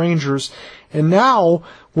Texas Rangers. And now,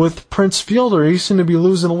 with Prince Fielder, he seemed to be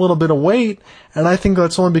losing a little bit of weight, and I think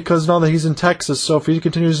that's only because now that he's in Texas, so if he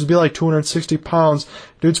continues to be like 260 pounds,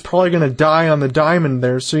 dude's probably going to die on the diamond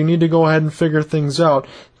there, so you need to go ahead and figure things out.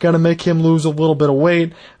 You got to make him lose a little bit of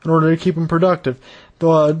weight in order to keep him productive.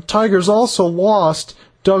 The Tigers also lost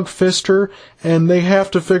Doug Fister, and they have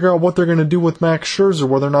to figure out what they're going to do with Max Scherzer,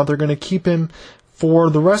 whether or not they're going to keep him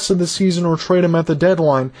for the rest of the season or trade him at the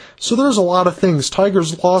deadline. So there's a lot of things.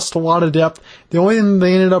 Tigers lost a lot of depth. The only thing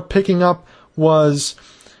they ended up picking up was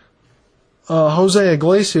Jose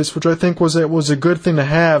Iglesias, which I think was a good thing to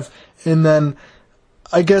have. And then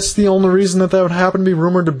I guess the only reason that would happen to be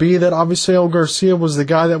rumored to be that Avisail Garcia was the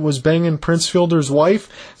guy that was banging Prince Fielder's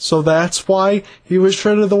wife, so that's why he was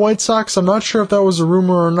traded to the White Sox. I'm not sure if that was a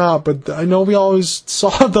rumor or not, but I know we always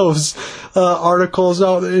saw those articles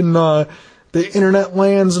out in the internet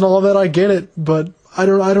lands and all that. I get it, but I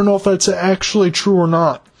don't know if that's actually true or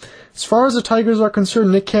not. As far as the Tigers are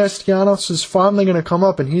concerned, Nick Castellanos is finally going to come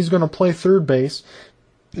up, and he's going to play third base.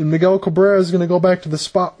 And Miguel Cabrera is going to go back to the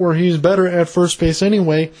spot where he's better at first base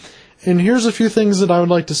anyway. And here's a few things that I would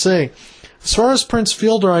like to say. As far as Prince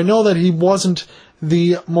Fielder, I know that he wasn't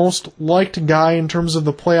the most liked guy in terms of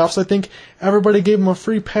the playoffs. I think everybody gave him a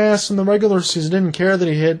free pass in the regular season. Didn't care that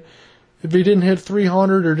if he didn't hit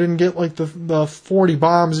 300 or didn't get like the 40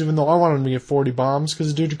 bombs, even though I wanted him to get 40 bombs because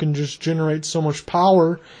the dude can just generate so much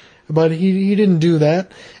power. But he didn't do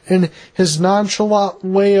that. And his nonchalant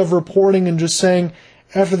way of reporting and just saying,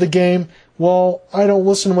 after the game, well, I don't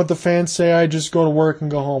listen to what the fans say, I just go to work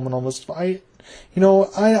and go home and all this stuff. I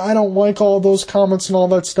don't like all those comments and all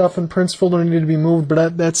that stuff, and Prince Fielder needed to be moved, but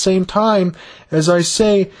at that same time, as I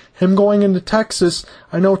say, him going into Texas,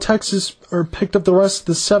 I know Texas picked up the rest of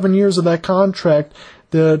the 7 years of that contract.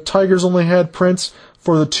 The Tigers only had Prince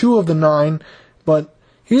for the 2 of the 9, but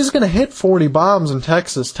he's going to hit 40 bombs in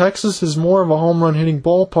Texas. Texas is more of a home run hitting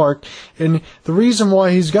ballpark, and the reason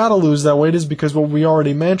why he's got to lose that weight is because what we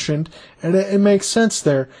already mentioned, and it makes sense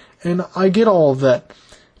there, and I get all of that.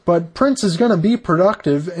 But Prince is going to be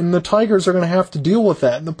productive, and the Tigers are going to have to deal with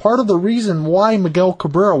that. And the part of the reason why Miguel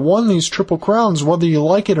Cabrera won these Triple Crowns, whether you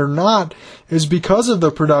like it or not, is because of the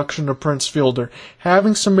production of Prince Fielder.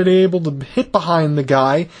 Having somebody able to hit behind the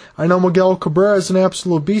guy. I know Miguel Cabrera is an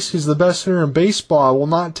absolute beast. He's the best hitter in baseball. I will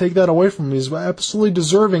not take that away from him. He's absolutely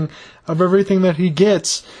deserving of everything that he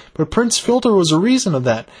gets. But Prince Fielder was a reason of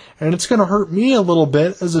that. And it's going to hurt me a little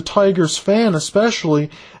bit, as a Tigers fan especially,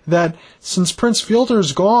 that since Prince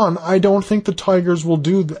Fielder's gone, I don't think the Tigers will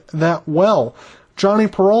do that well. Johnny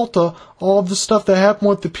Peralta, all of the stuff that happened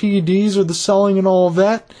with the PEDs or the selling and all of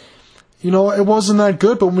that, it wasn't that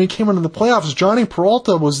good, but when we came into the playoffs, Johnny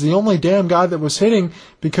Peralta was the only damn guy that was hitting,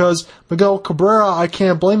 because Miguel Cabrera, I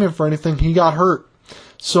can't blame him for anything, he got hurt.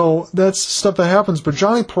 So that's stuff that happens, but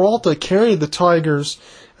Johnny Peralta carried the Tigers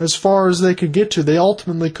as far as they could get to. They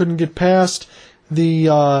ultimately couldn't get past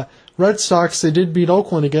the Red Sox. They did beat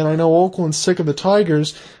Oakland again. I know Oakland's sick of the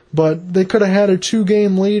Tigers, but they could have had a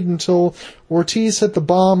 2-game lead until Ortiz hit the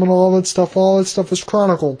bomb and all that stuff. All that stuff is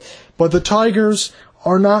chronicled. But the Tigers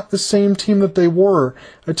are not the same team that they were.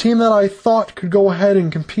 A team that I thought could go ahead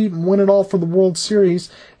and compete and win it all for the World Series.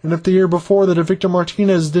 And if the year before that, if Victor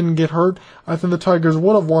Martinez didn't get hurt, I think the Tigers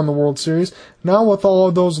would have won the World Series. Now with all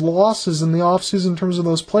of those losses in the offseason in terms of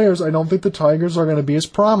those players, I don't think the Tigers are going to be as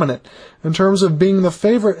prominent. In terms of being the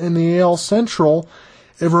favorite in the AL Central,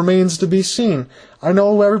 it remains to be seen. I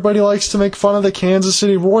know everybody likes to make fun of the Kansas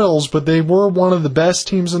City Royals, but they were one of the best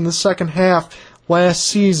teams in the second half last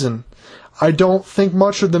season. I don't think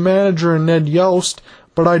much of the manager in Ned Yost,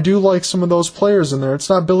 but I do like some of those players in there. It's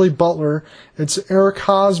not Billy Butler, it's Eric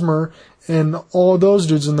Hosmer and all of those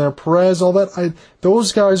dudes in there, Perez, all that.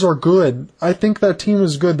 Those guys are good. I think that team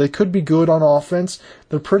is good. They could be good on offense.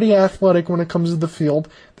 They're pretty athletic when it comes to the field.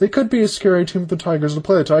 They could be a scary team for the Tigers to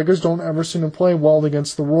play. The Tigers don't ever seem to play well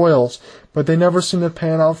against the Royals, but they never seem to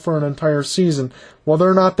pan out for an entire season. Whether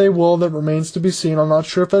or not they will, that remains to be seen. I'm not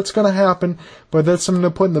sure if that's going to happen, but that's something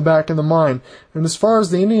to put in the back of the mind. And as far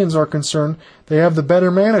as the Indians are concerned, they have the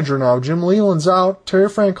better manager now. Jim Leyland's out. Terry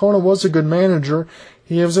Francona was a good manager.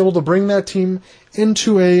 He was able to bring that team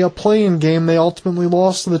into a play-in game. They ultimately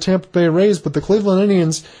lost to the Tampa Bay Rays, but the Cleveland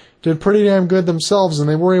Indians did pretty damn good themselves, and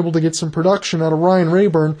they were able to get some production out of Ryan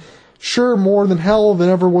Rayburn. Sure, more than hell than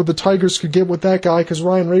ever what the Tigers could get with that guy, because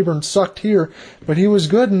Ryan Rayburn sucked here, but he was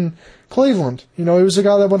good in Cleveland. He was a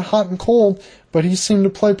guy that went hot and cold, but he seemed to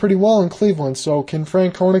play pretty well in Cleveland. So can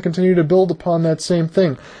Francona continue to build upon that same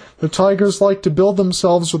thing? The Tigers like to build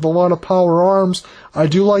themselves with a lot of power arms. I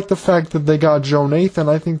do like the fact that they got Joe Nathan.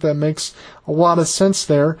 I think that makes a lot of sense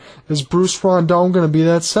there. Is Bruce Rondon going to be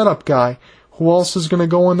that setup guy? Who else is going to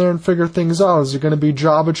go in there and figure things out? Is it going to be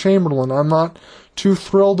Jabba Chamberlain? I'm not too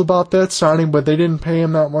thrilled about that signing, but they didn't pay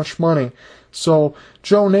him that much money. So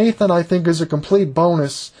Joe Nathan, I think, is a complete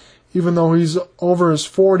bonus. Even though he's over his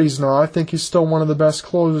 40s now, I think he's still one of the best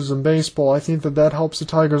closers in baseball. I think that helps the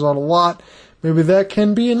Tigers out a lot. Maybe that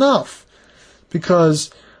can be enough,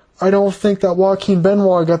 because I don't think that Joaquin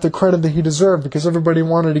Benoit got the credit that he deserved, because everybody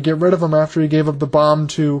wanted to get rid of him after he gave up the bomb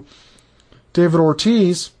to David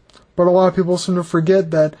Ortiz. But a lot of people seem to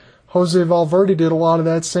forget that Jose Valverde did a lot of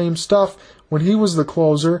that same stuff when he was the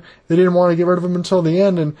closer. They didn't want to get rid of him until the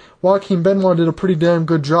end, and Joaquin Benoit did a pretty damn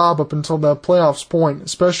good job up until that playoffs point,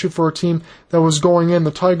 especially for a team that was going in.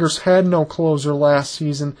 The Tigers had no closer last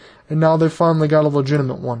season, and now they finally got a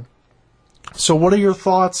legitimate one. So what are your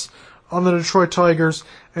thoughts on the Detroit Tigers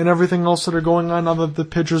and everything else that are going on now that the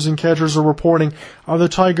pitchers and catchers are reporting? Are the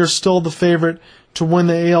Tigers still the favorite to win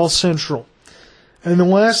the AL Central? And the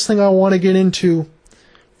last thing I want to get into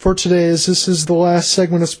for today is this is the last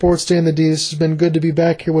segment of Sports Day in the D. This has been good to be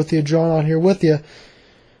back here with you, John, out here with you.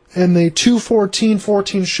 And the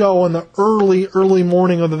 2/14/14 show on the early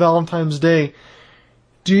morning of the Valentine's Day.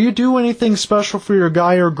 Do you do anything special for your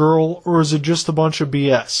guy or girl, or is it just a bunch of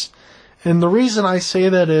BS? And the reason I say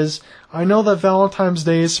that is, I know that Valentine's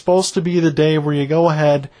Day is supposed to be the day where you go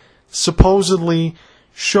ahead, supposedly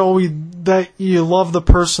show that you love the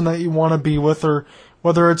person that you want to be with, or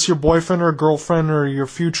whether it's your boyfriend or girlfriend or your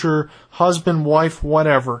future husband, wife,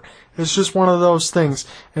 whatever. It's just one of those things.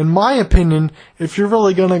 In my opinion, if you're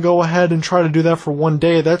really going to go ahead and try to do that for one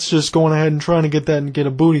day, that's just going ahead and trying to get that and get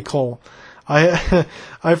a booty call. I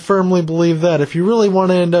firmly believe that. If you really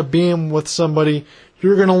want to end up being with somebody,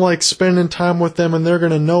 you're going to like spending time with them, and they're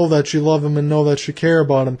going to know that you love them and know that you care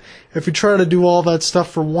about them. If you try to do all that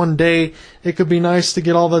stuff for one day, it could be nice to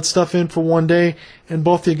get all that stuff in for one day and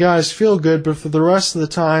both you guys feel good, but for the rest of the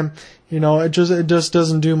time, it just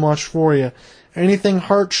doesn't do much for you. Anything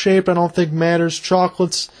heart-shaped I don't think matters.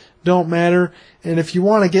 Chocolates don't matter. And if you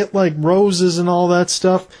want to get like roses and all that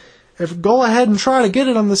stuff, go ahead and try to get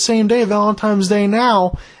it on the same day, Valentine's Day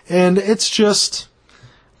now, and it's just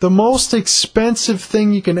the most expensive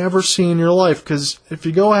thing you can ever see in your life, because if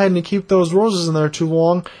you go ahead and you keep those roses in there too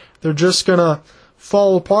long, they're just going to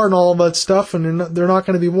fall apart and all that stuff, and they're not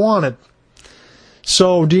going to be wanted.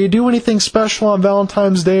 So, do you do anything special on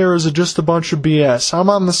Valentine's Day, or is it just a bunch of BS?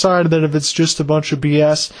 I'm on the side that if it's just a bunch of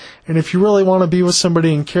BS, and if you really want to be with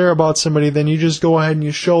somebody and care about somebody, then you just go ahead and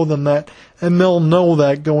you show them that, and they'll know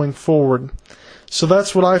that going forward. So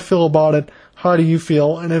that's what I feel about it. How do you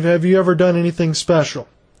feel? And have you ever done anything special?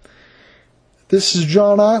 This is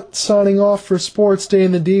John Ott signing off for Sports Day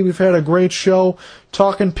in the D. We've had a great show,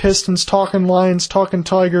 talking Pistons, talking Lions, talking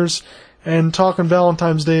Tigers, and talking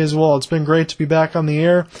Valentine's Day as well. It's been great to be back on the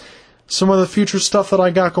air. Some of the future stuff that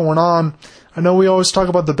I got going on, I know we always talk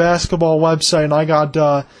about the basketball website, and I got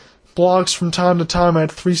blogs from time to time at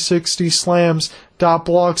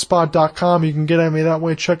 360slams.blogspot.com. You can get at me that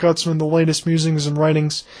way. Check out some of the latest musings and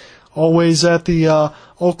writings. Always at the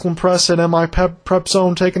Oakland Press at MI Prep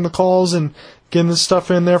Zone, taking the calls and getting the stuff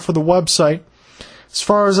in there for the website. As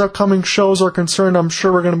far as upcoming shows are concerned, I'm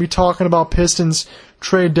sure we're going to be talking about Pistons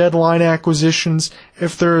trade deadline acquisitions,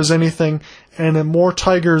 if there is anything, and more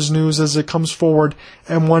Tigers news as it comes forward.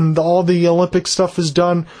 And when all the Olympic stuff is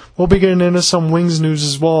done, we'll be getting into some Wings news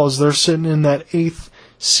as well, as they're sitting in that 8th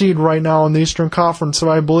seed right now in the Eastern Conference. So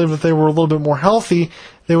I believe if they were a little bit more healthy,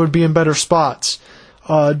 they would be in better spots.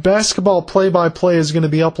 Basketball play-by-play is going to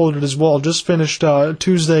be uploaded as well. Just finished a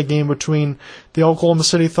Tuesday game between the Oklahoma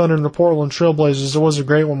City Thunder and the Portland Trailblazers. It was a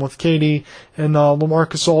great one with KD and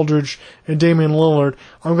LaMarcus Aldridge and Damian Lillard.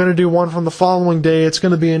 I'm going to do one from the following day. It's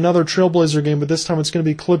going to be another Trailblazer game, but this time it's going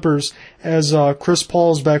to be Clippers, as Chris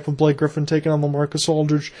Paul is back with Blake Griffin taking on LaMarcus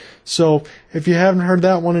Aldridge. So if you haven't heard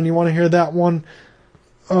that one and you want to hear that one,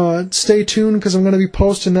 stay tuned, because I'm going to be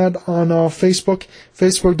posting that on Facebook,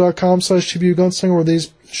 facebook.com/TBU Gunslinger, where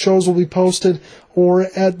these shows will be posted, or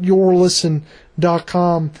at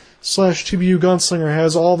yourlisten.com/TBU Gunslinger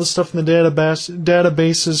has all the stuff in the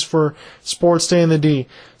databases for Sports Day in the D.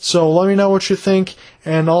 So let me know what you think,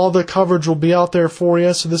 and all the coverage will be out there for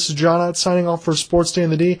you. So this is John Ott signing off for Sports Day in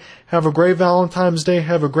the D. Have a great Valentine's Day,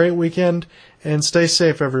 have a great weekend, and stay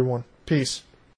safe, everyone. Peace.